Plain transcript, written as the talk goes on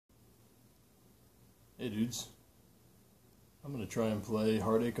Hey dudes, I'm going to try and play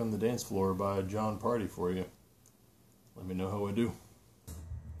Heartache on the Dance Floor by Jon Pardi for you. Let me know how I do.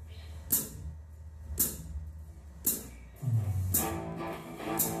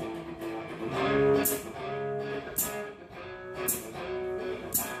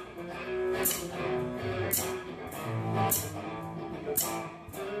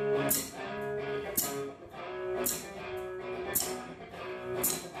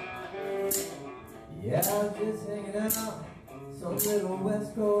 Yeah, I was just hanging out, some little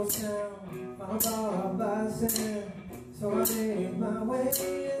West Coast town. Found out by the sand, so I made my way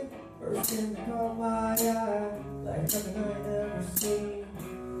in. First thing that caught my eye, like something I ain't never seen.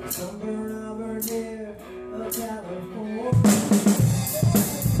 Sunburn Auburn here of California.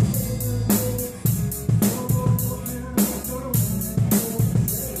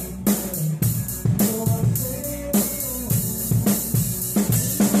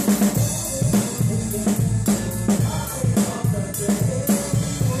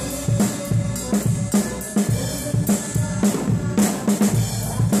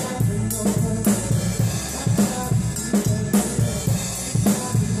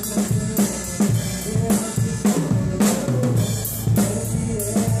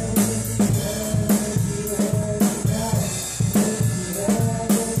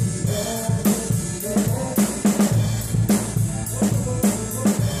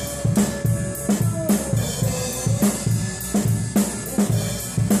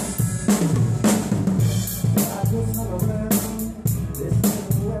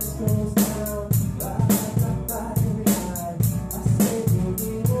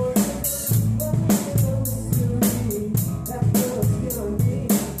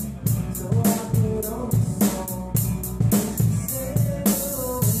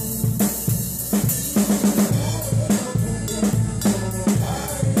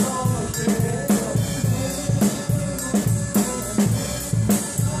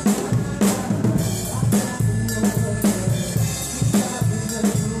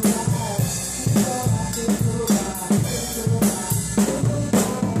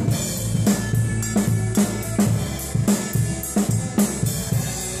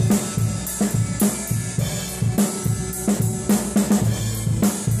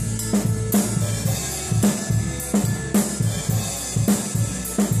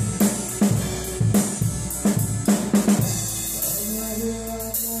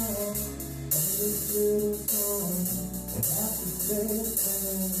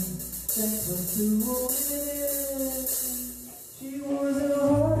 She was a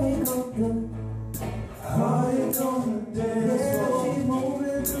heartache on the dance floor. She's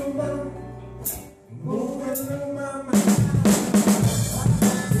moving through my mind.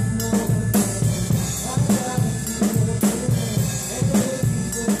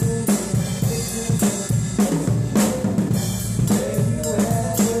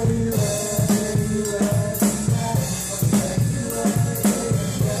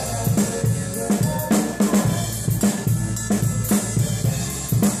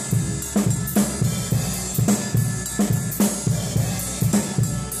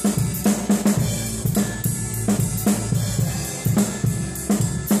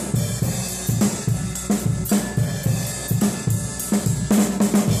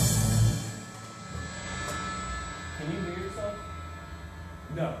 Can you hear yourself?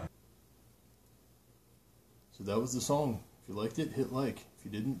 No. So that was the song. If you liked it, hit like. If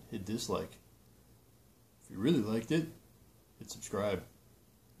you didn't, hit dislike. If you really liked it, hit subscribe.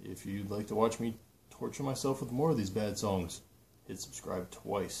 If you'd like to watch me torture myself with more of these bad songs, hit subscribe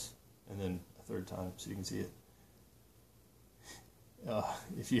twice, and then a third time so you can see it.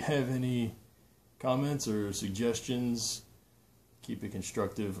 If you have any comments or suggestions, keep it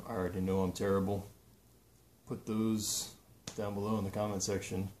constructive. I already know I'm terrible. Put those down below in the comment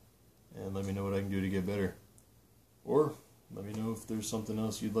section and let me know what I can do to get better. Or let me know if there's something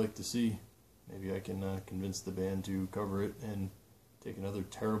else you'd like to see. Maybe I can convince the band to cover it and take another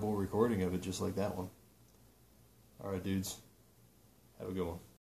terrible recording of it just like that one. Alright dudes, have a good one.